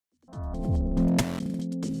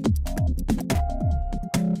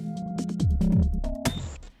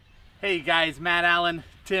Hey guys, Matt Allen,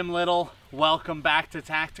 Tim Little, welcome back to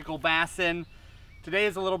Tactical Bassin. Today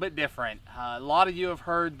is a little bit different. A lot of you have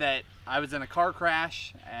heard that I was in a car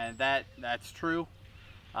crash, and that's true.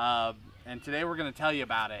 And today we're going to tell you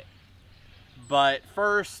about it. But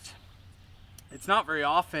first, it's not very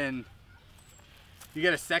often you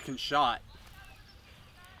get a second shot.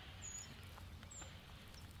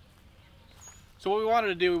 So what we wanted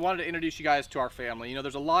to do, we wanted to introduce you guys to our family. You know,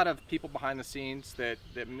 there's a lot of people behind the scenes that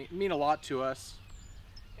mean a lot to us.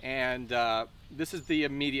 And this is the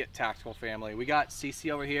immediate Tactical family. We got Cece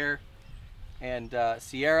over here and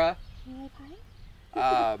Sierra.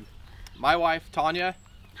 My wife, Tanya.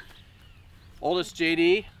 Oldest,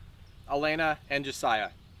 JD, Elena, and Josiah.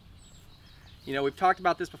 You know, we've talked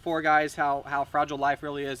about this before, guys, how fragile life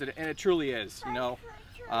really is, and it truly is, you know.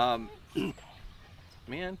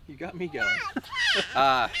 Man, you got me going.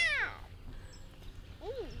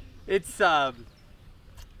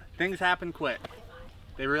 Things happen quick.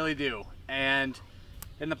 They really do. And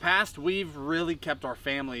in the past, we've really kept our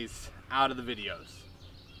families out of the videos.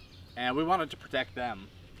 And we wanted to protect them.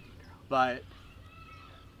 But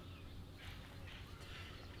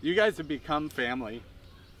you guys have become family.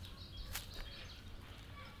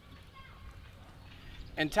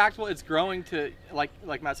 And Tactical, it's growing to,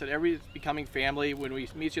 like Matt said, everybody's becoming family. When we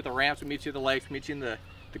meet you at the ramps, we meet you at the lakes, we meet you in the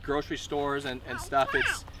grocery stores and stuff.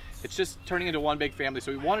 It's just turning into one big family.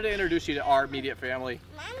 So we wanted to introduce you to our immediate family,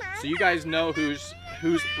 so you guys know who's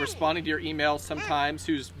responding to your emails sometimes,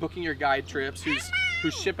 who's booking your guide trips,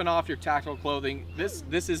 who's shipping off your Tactical clothing. This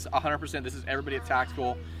is 100%. This is everybody at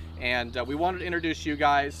Tactical, and we wanted to introduce you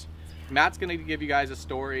guys. Matt's going to give you guys a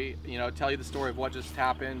story, you know, tell you the story of what just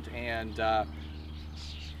happened, and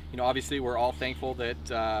you know, obviously we're all thankful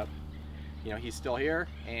that you know, he's still here,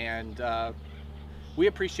 and we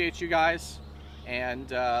appreciate you guys,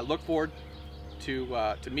 and look forward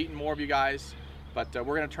to meeting more of you guys. But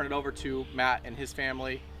we're going to turn it over to Matt and his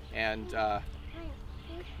family, and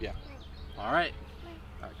yeah. All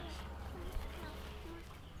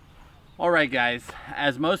right, guys.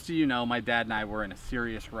 As most of you know, my dad and I were in a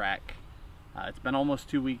serious wreck. It's been almost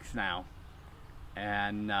 2 weeks now,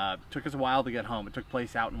 and it took us a while to get home. It took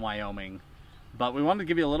place out in Wyoming, but we wanted to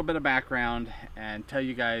give you a little bit of background and tell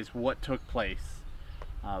you guys what took place,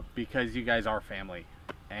 because you guys are family,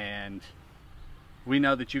 and we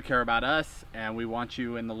know that you care about us, and we want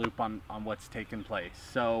you in the loop on what's taken place.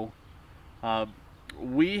 So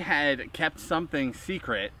we had kept something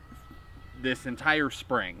secret this entire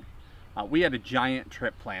spring. We had a giant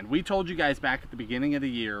trip planned. We told you guys back at the beginning of the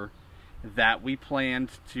year that we planned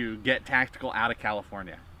to get Tactical out of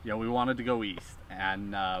California. You know, we wanted to go east,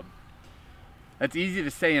 and that's easy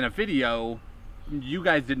to say in a video. You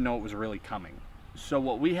guys didn't know it was really coming. So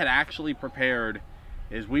what we had actually prepared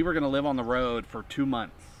is we were going to live on the road for 2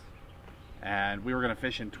 months, and we were going to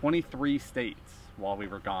fish in 23 states while we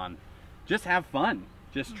were gone. Just have fun,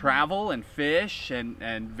 just travel and fish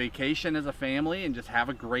and vacation as a family, and just have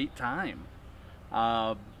a great time.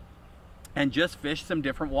 And just fish some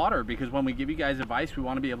different water, because when we give you guys advice, we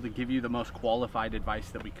want to be able to give you the most qualified advice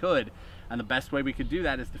that we could, and the best way we could do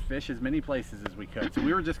that is to fish as many places as we could. So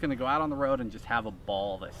we were just going to go out on the road and just have a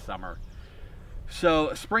ball this summer.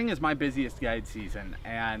 So spring is my busiest guide season,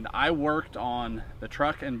 and I worked on the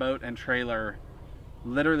truck and boat and trailer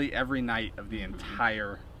literally every night of the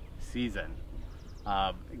entire season.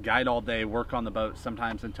 Guide all day, work on the boat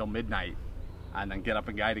sometimes until midnight, and then get up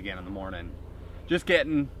and guide again in the morning. Just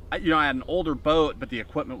getting, you know, I had an older boat, but the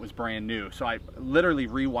equipment was brand new. So I literally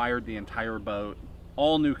rewired the entire boat,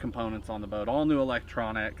 all new components on the boat, all new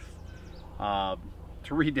electronics,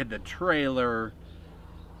 redid the trailer,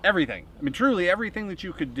 everything. I mean, truly everything that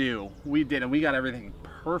you could do, we did, and we got everything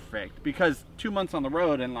perfect, because 2 months on the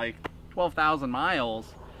road and like 12,000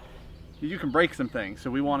 miles, you can break some things.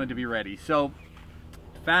 So we wanted to be ready. So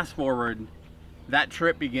fast forward, that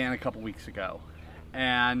trip began a couple weeks ago,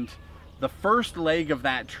 and the first leg of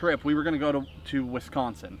that trip, we were going to go to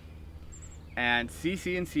Wisconsin, and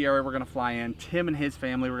Cece and Sierra were going to fly in. Tim and his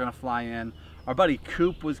family were going to fly in. Our buddy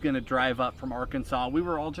Coop was going to drive up from Arkansas. We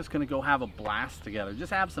were all just going to go have a blast together,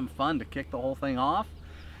 just have some fun to kick the whole thing off,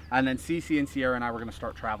 and then Cece and Sierra and I were going to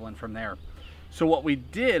start traveling from there. So what we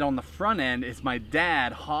did on the front end is my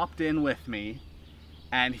dad hopped in with me,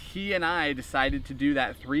 and he and I decided to do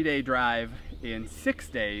that 3-day drive in 6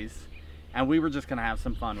 days. And we were just gonna have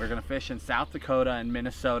some fun. We were gonna fish in South Dakota and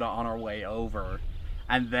Minnesota on our way over,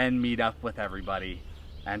 and then meet up with everybody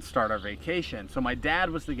and start our vacation. So my dad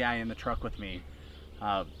was the guy in the truck with me.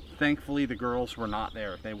 Thankfully, the girls were not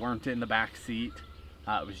there. They weren't in the back seat.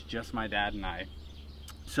 It was just my dad and I.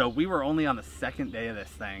 So we were only on the second day of this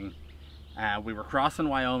thing, We were crossing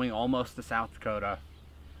Wyoming, almost to South Dakota.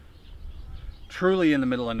 Truly in the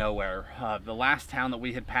middle of nowhere. The last town that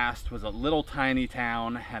we had passed was a little tiny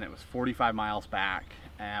town, and it was 45 miles back.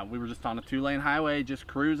 And we were just on a 2-lane highway, just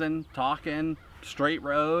cruising, talking, straight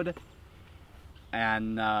road.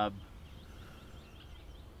 And I'm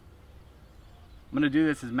gonna do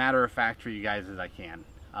this as matter of fact for you guys as I can.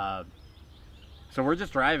 So we're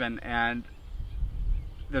just driving, and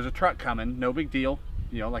there's a truck coming, no big deal,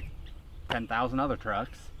 you know, like 10,000 other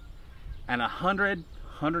trucks. And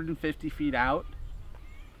 150 feet out,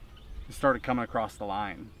 it started coming across the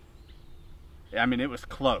line. I mean, it was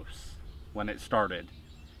close when it started,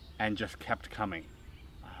 and just kept coming,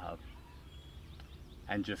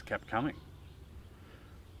 and just kept coming.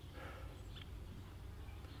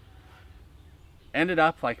 Ended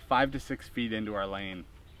up like 5 to 6 feet into our lane,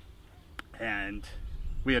 and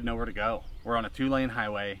we had nowhere to go. We're on a 2-lane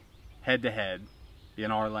highway, head to head,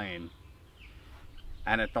 in our lane.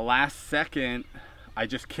 And at the last second, I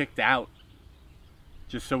just kicked out,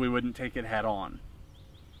 just so we wouldn't take it head on.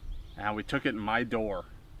 And we took it in my door.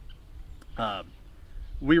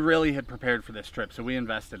 We really had prepared for this trip, so we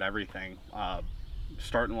invested everything.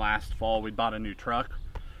 Starting last fall, we bought a new truck.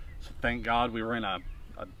 So thank God we were in a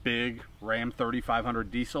big Ram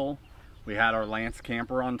 3500 diesel. We had our Lance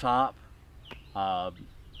camper on top,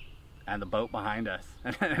 and the boat behind us,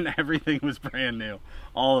 and everything was brand new,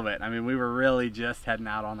 all of it. I mean, we were really just heading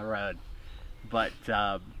out on the road. But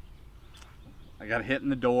I got hit in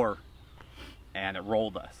the door, and it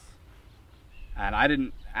rolled us. And I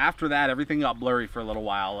didn't, after that, everything got blurry for a little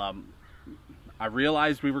while. I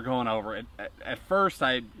realized we were going over it. At first,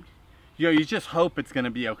 you know, you just hope it's going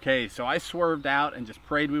to be okay. So I swerved out and just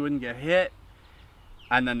prayed we wouldn't get hit.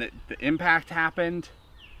 And then the impact happened,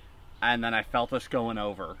 and then I felt us going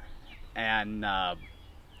over. And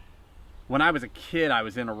when I was a kid, I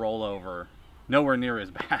was in a rollover, nowhere near as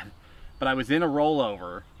bad, but I was in a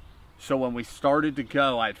rollover. So when we started to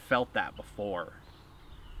go, I'd felt that before.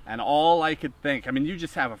 And all I could think, I mean, you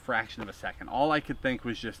just have a fraction of a second. All I could think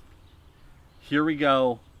was just, here we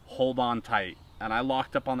go, hold on tight. And I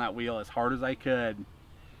locked up on that wheel as hard as I could,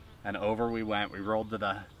 and over we went. We rolled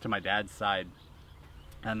to my dad's side.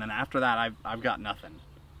 And then after that, I've got nothing.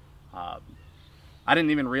 I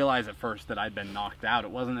didn't even realize at first that I'd been knocked out.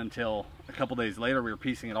 It wasn't until a couple days later we were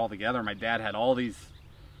piecing it all together. My dad had all these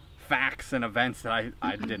facts and events that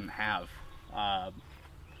I didn't have.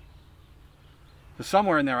 So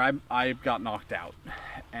somewhere in there, I got knocked out.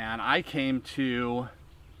 And I came to,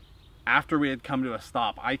 after we had come to a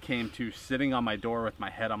stop, I came to sitting on my door with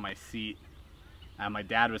my head on my seat, and my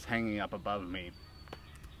dad was hanging up above me.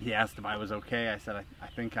 He asked if I was okay. I said, I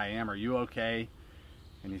think I am. Are you okay?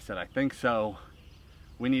 And he said, I think so.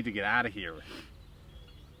 We need to get out of here.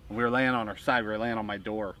 And we were laying on our side. We were laying on my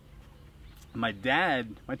door. My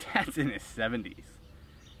dad's in his 70s.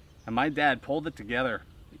 And my dad pulled it together,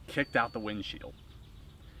 kicked out the windshield.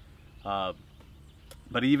 But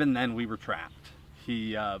even then we were trapped.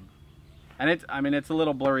 And it's a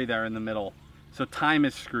little blurry there in the middle. So time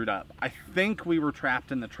is screwed up. I think we were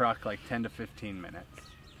trapped in the truck like 10 to 15 minutes.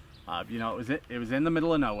 You know, it was in the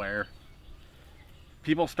middle of nowhere.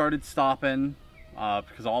 People started stopping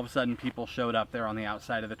because all of a sudden people showed up there on the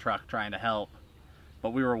outside of the truck trying to help. But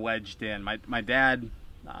we were wedged in. My dad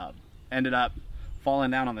ended up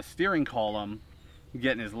falling down on the steering column,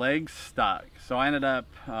 getting his legs stuck. So I ended up,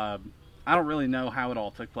 I don't really know how it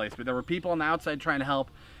all took place, but there were people on the outside trying to help.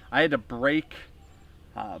 I had to break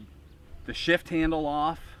the shift handle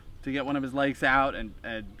off to get one of his legs out, and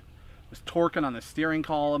was torquing on the steering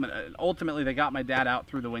column, and ultimately they got my dad out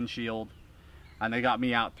through the windshield, and they got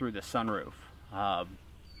me out through the sunroof,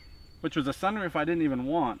 which was a sunroof I didn't even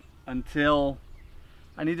want until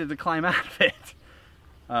I needed to climb out of it.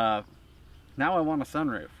 Now I want a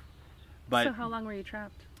sunroof. But so how long were you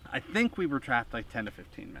trapped? I think we were trapped like 10 to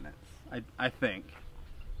 15 minutes. I think.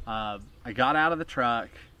 I got out of the truck,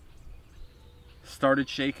 started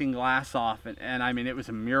shaking glass off, and I mean, it was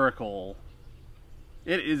a miracle.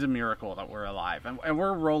 It is a miracle that we're alive. And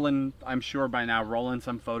we're rolling, I'm sure by now, rolling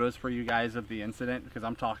some photos for you guys of the incident, because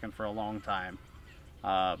I'm talking for a long time.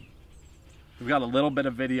 We've got a little bit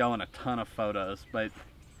of video and a ton of photos, but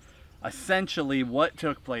essentially what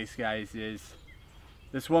took place, guys, is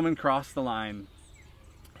this woman crossed the line,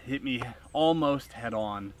 hit me almost head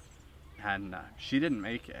on, and she didn't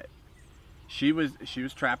make it. She was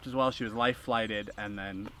trapped as well. She was life flighted, and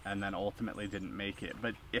then ultimately didn't make it.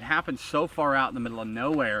 But it happened so far out in the middle of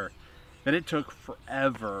nowhere that it took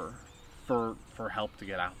forever for help to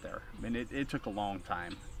get out there. I mean, it took a long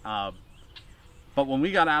time. But when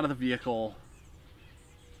we got out of the vehicle,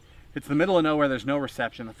 It's the middle of nowhere, there's no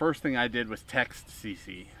reception. The first thing I did was text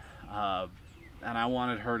Cece. And I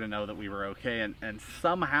wanted her to know that we were okay, and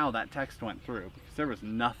somehow that text went through because there was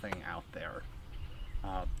nothing out there.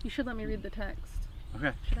 You should let me read the text.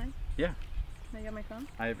 Okay. Should I? Yeah. Can I get my phone?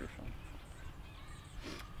 I have your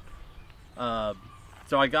phone.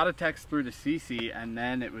 So I got a text through to Cece, and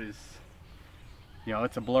then it was, you know,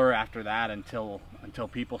 it's a blur after that until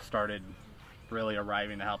people started really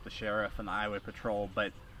arriving to help the sheriff and the highway patrol.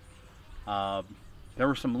 But there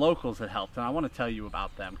were some locals that helped, and I want to tell you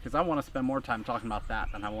about them because I want to spend more time talking about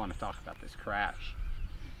that than I want to talk about this crash.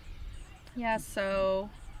 Yeah, so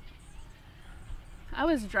I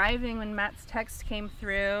was driving when Matt's text came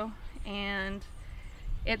through, and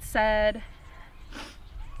it said,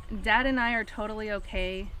 Dad and I are totally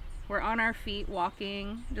okay. We're on our feet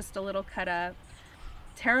walking, just a little cut up.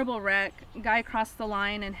 Terrible wreck. Guy crossed the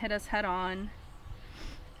line and hit us head on.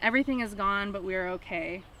 Everything is gone, but we're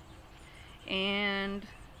okay. And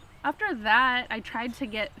after that, I tried to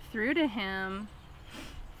get through to him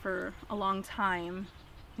for a long time,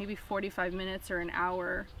 maybe 45 minutes or an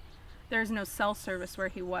hour. There's no cell service where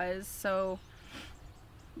he was, so,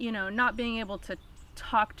 you know, not being able to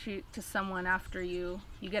talk to someone after you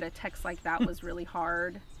get a text like that was really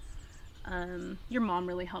hard. Your mom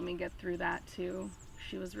really helped me get through that too.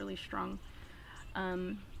 She was really strong.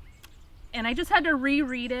 And I just had to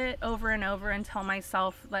reread it over and over and tell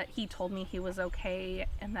myself that he told me he was okay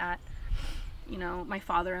and that, you know, my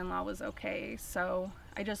father-in-law was okay. So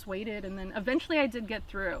I just waited, and then eventually I did get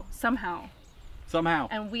through, somehow.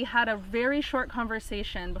 And we had a very short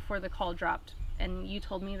conversation before the call dropped, and you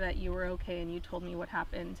told me that you were okay, and you told me what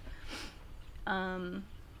happened. And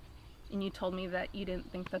you told me that you didn't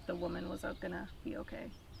think that the woman was gonna be okay.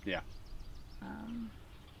 Yeah.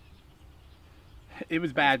 It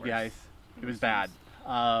was bad, worse. guys. It was bad.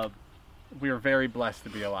 We are very blessed to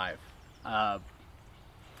be alive. I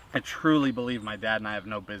truly believe my dad and I have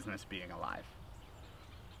no business being alive.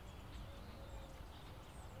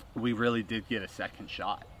 We really did get a second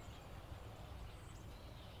shot.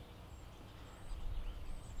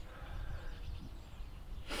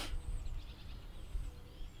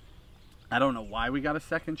 I don't know why we got a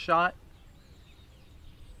second shot,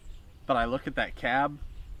 but I look at that cab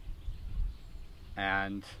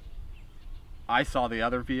and I saw the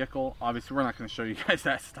other vehicle. Obviously, we're not going to show you guys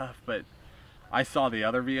that stuff, but I saw the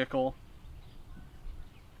other vehicle.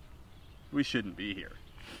 We shouldn't be here.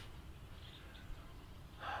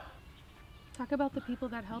 Talk about the people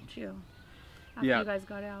that helped you after Yeah. you guys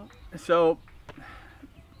got out. So,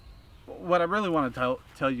 what I really want to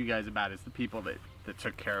tell you guys about is the people that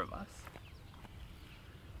took care of us.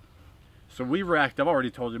 So we wrecked, I've already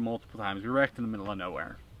told you multiple times, we wrecked in the middle of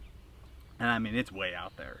nowhere. And I mean, it's way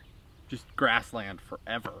out there. Just grassland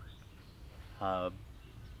forever. If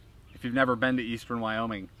you've never been to Eastern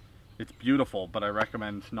Wyoming, it's beautiful, but I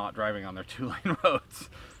recommend not driving on their 2-lane roads.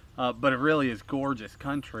 But it really is gorgeous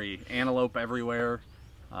country, antelope everywhere.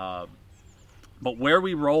 But where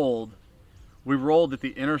we rolled at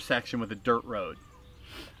the intersection with a dirt road.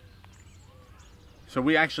 So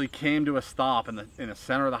we actually came to a stop in the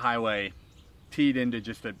center of the highway, teed into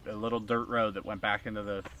just a little dirt road that went back into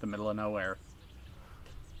the middle of nowhere.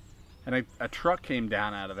 And a truck came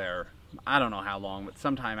down out of there, I don't know how long, but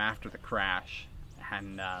sometime after the crash.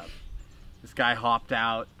 And this guy hopped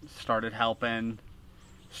out, started helping,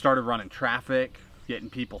 started running traffic, getting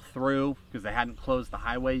people through because they hadn't closed the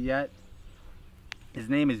highway yet. His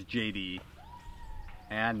name is JD.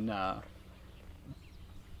 And I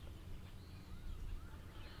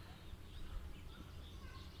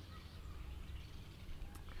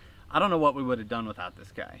don't know what we would have done without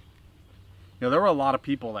this guy. You know, there were a lot of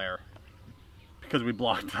people there because we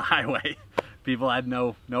blocked the highway. People had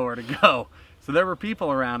nowhere to go. So there were people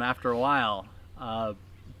around after a while. And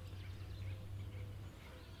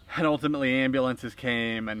ultimately ambulances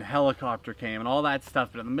came and helicopter came and all that stuff.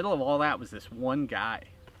 But in the middle of all that was this one guy.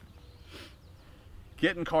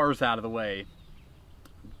 Getting cars out of the way.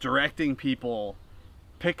 Directing people.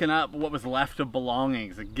 Picking up what was left of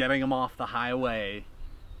belongings and getting them off the highway.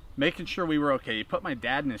 Making sure we were okay. He put my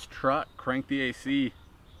dad in his truck, cranked the AC.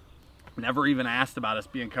 Never even asked about us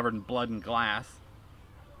being covered in blood and glass.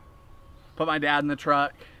 Put my dad in the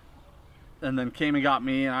truck. And then came and got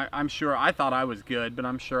me. And I'm sure, I thought I was good, but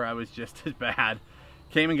I'm sure I was just as bad.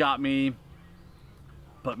 Came and got me.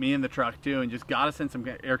 Put me in the truck too. And just got us in some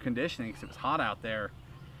air conditioning because it was hot out there.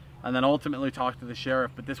 And then ultimately talked to the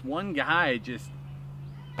sheriff. But this one guy just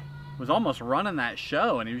was almost running that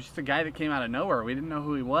show, and he was just a guy that came out of nowhere. We didn't know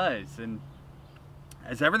who he was, and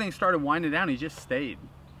as everything started winding down, he just stayed.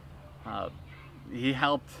 He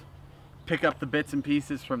helped pick up the bits and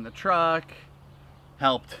pieces from the truck,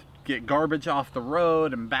 helped get garbage off the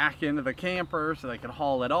road and back into the camper so they could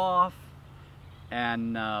haul it off.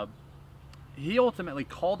 And he ultimately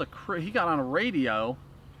called a crew. He got on a radio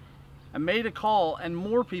and made a call, and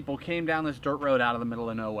more people came down this dirt road out of the middle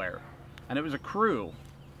of nowhere. And it was a crew.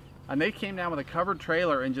 And they came down with a covered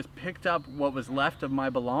trailer and just picked up what was left of my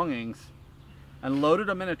belongings and loaded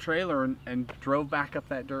them in a trailer and drove back up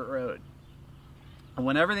that dirt road. And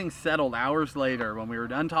when everything settled hours later, when we were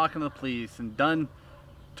done talking to the police and done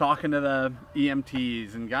talking to the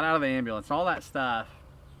EMTs and got out of the ambulance and all that stuff,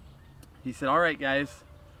 he said, "All right, guys,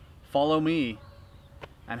 follow me,"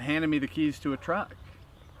 and handed me the keys to a truck.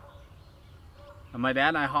 And my dad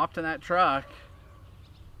and I hopped in that truck,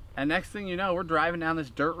 and next thing you know, we're driving down this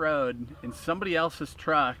dirt road in somebody else's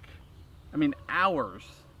truck. I mean, hours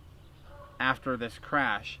after this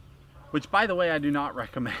crash, which, by the way, I do not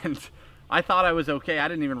recommend. I thought I was okay. I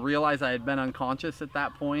didn't even realize I had been unconscious at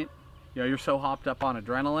that point. You know, you're so hopped up on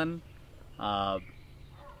adrenaline.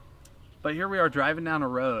 But here we are driving down a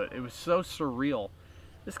road. It was so surreal.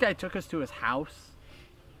 This guy took us to his house,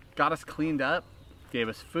 got us cleaned up, gave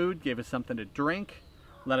us food, gave us something to drink,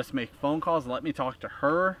 let us make phone calls, let me talk to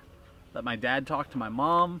her, let my dad talk to my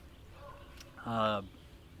mom.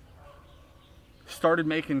 Started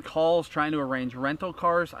making calls, trying to arrange rental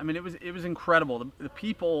cars. I mean, it was incredible. The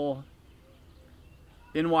people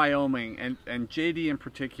in Wyoming, and JD in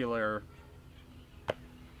particular,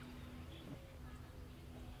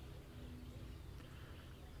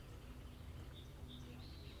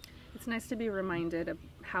 it's nice to be reminded of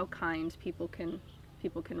how kind people can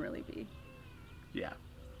really be. Yeah.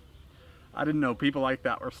 I didn't know people like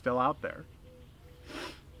that were still out there.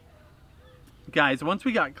 Guys, once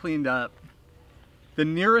we got cleaned up, the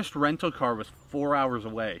nearest rental car was 4 hours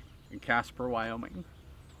away in Casper, Wyoming.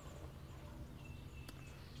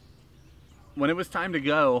 When it was time to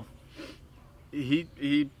go,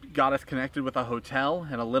 he got us connected with a hotel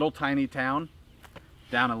in a little tiny town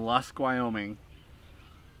down in Lusk, Wyoming.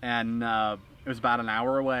 And it was about an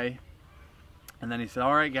hour away. And then he said,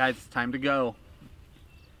 "All right, guys, it's time to go."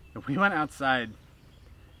 And we went outside,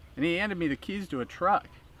 and he handed me the keys to a truck.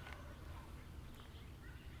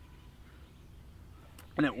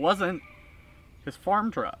 And it wasn't his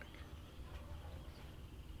farm truck.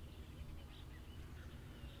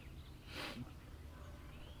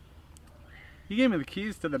 He gave me the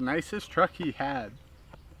keys to the nicest truck he had.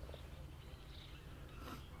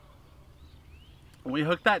 And we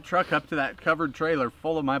hooked that truck up to that covered trailer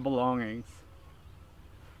full of my belongings.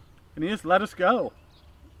 And he just let us go.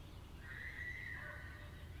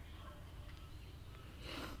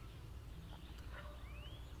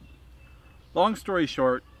 Long story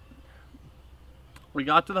short, we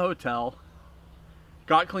got to the hotel,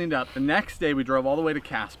 got cleaned up. The next day we drove all the way to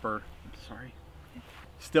Casper. Sorry.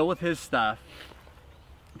 Still with his stuff.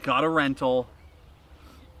 Got a rental.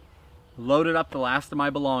 Loaded up the last of my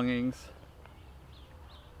belongings.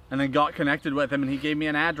 And then got connected with him, and he gave me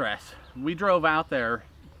an address. We drove out there,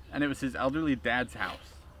 and it was his elderly dad's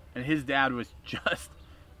house. And his dad was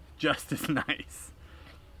just as nice.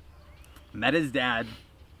 Met his dad.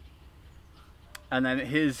 And then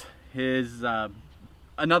his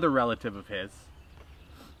another relative of his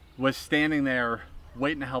was standing there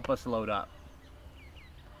waiting to help us load up.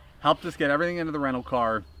 Helped us get everything into the rental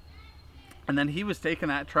car. And then he was taking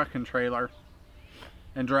that truck and trailer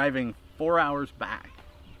and driving 4 hours back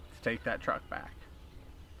to take that truck back.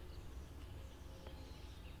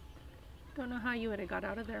 Don't know how you would have got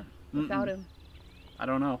out of there without him. I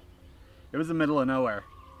don't know. It was the middle of nowhere.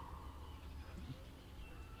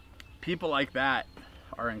 People like that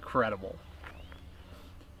are incredible.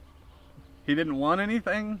 He didn't want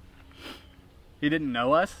anything. He didn't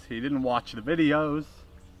know us. He didn't watch the videos.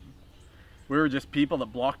 We were just people that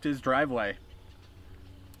blocked his driveway.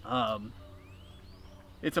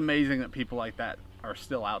 It's amazing that people like that are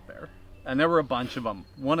still out there. And there were a bunch of them.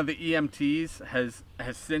 One of the EMTs has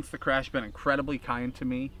since the crash been incredibly kind to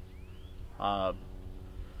me. The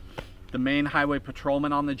main highway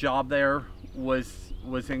patrolman on the job there was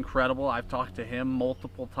incredible. I've talked to him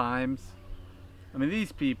multiple times. I mean,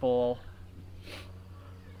 these people,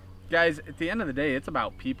 guys, at the end of the day, it's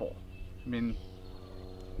about people. I mean,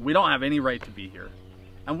 we don't have any right to be here.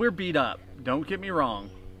 And we're beat up, don't get me wrong.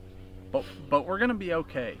 But we're gonna be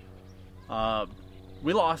okay.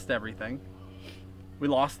 We lost everything. We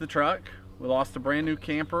lost the truck, we lost a brand new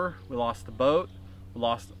camper, we lost the boat, we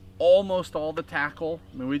lost almost all the tackle.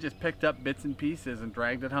 I mean, we just picked up bits and pieces and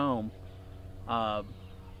dragged it home.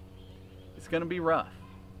 It's gonna be rough.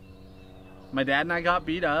 My dad and I got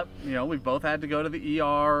beat up. You know, we both had to go to the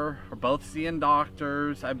ER. We're both seeing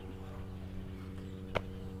doctors.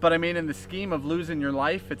 But I mean, in the scheme of losing your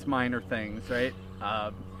life, it's minor things, right?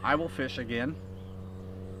 I will fish again.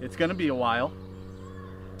 It's gonna be a while.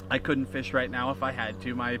 I couldn't fish right now if I had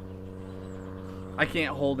to. I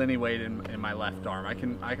can't hold any weight in my left arm. I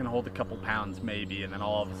can hold a couple pounds maybe, and then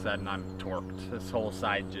all of a sudden I'm torqued. This whole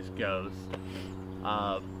side just goes.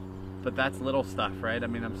 But that's little stuff, right? I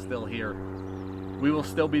mean, I'm still here. We will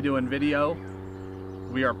still be doing video.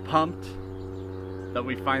 We are pumped that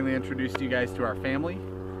we finally introduced you guys to our family.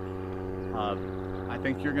 I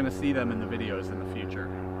think you're gonna see them in the videos in the future.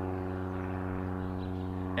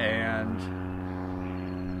 And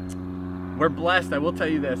we're blessed. I will tell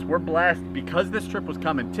you this, we're blessed because this trip was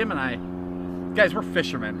coming. Tim and I, guys, we're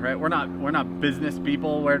fishermen, right? We're not business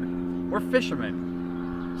people, we're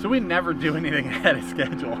fishermen. So we never do anything ahead of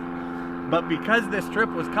schedule. But because this trip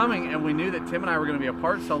was coming and we knew that Tim and I were gonna be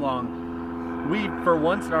apart so long, we, for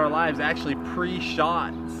once in our lives, actually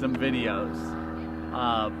pre-shot some videos,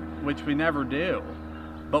 which we never do.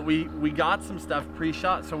 But we got some stuff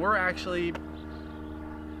pre-shot, so we're actually,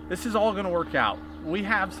 this is all gonna work out. We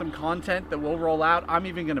have some content that we'll roll out. I'm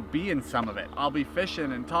even gonna be in some of it. I'll be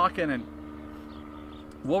fishing and talking, and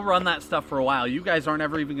we'll run that stuff for a while. You guys aren't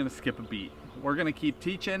ever even gonna skip a beat. We're gonna keep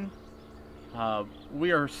teaching.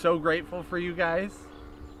 We are so grateful for you guys.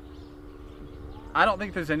 I don't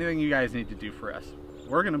think there's anything you guys need to do for us.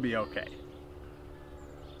 We're gonna be okay.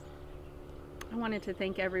 I wanted to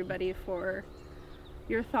thank everybody for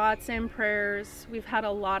your thoughts and prayers. We've had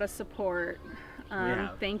a lot of support.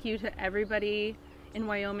 Thank you to everybody in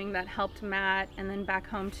Wyoming that helped Matt, and then back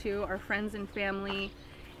home to our friends and family,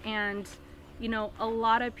 and you know, a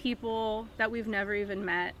lot of people that we've never even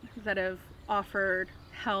met that have offered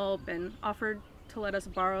help and offered to let us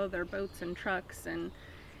borrow their boats and trucks, and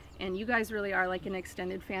you guys really are like an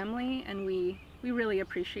extended family, and we really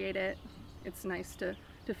appreciate it. It's nice to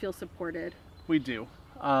feel supported. We do.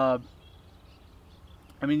 I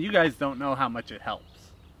mean, you guys don't know how much it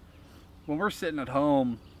helps. When we're sitting at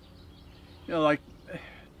home, you know, like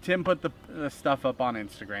Tim put the stuff up on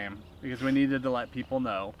Instagram because we needed to let people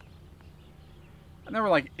know. And there were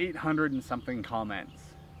like 800 and something comments,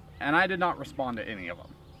 and I did not respond to any of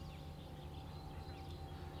them.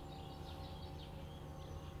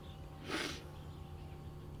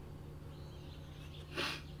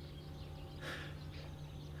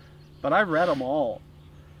 But I read them all.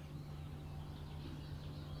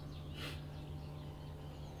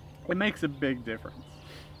 It makes a big difference.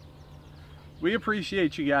 We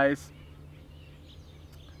appreciate you guys.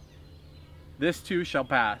 This too shall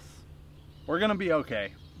pass. We're gonna be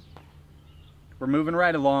okay. We're moving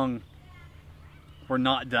right along. We're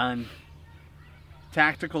not done.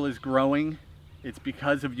 Tactical is growing. It's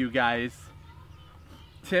because of you guys.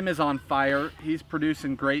 Tim is on fire. He's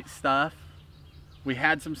producing great stuff. We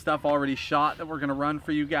had some stuff already shot that we're gonna run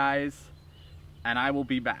for you guys, and I will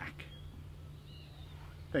be back.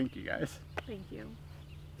 Thank you guys. Thank you.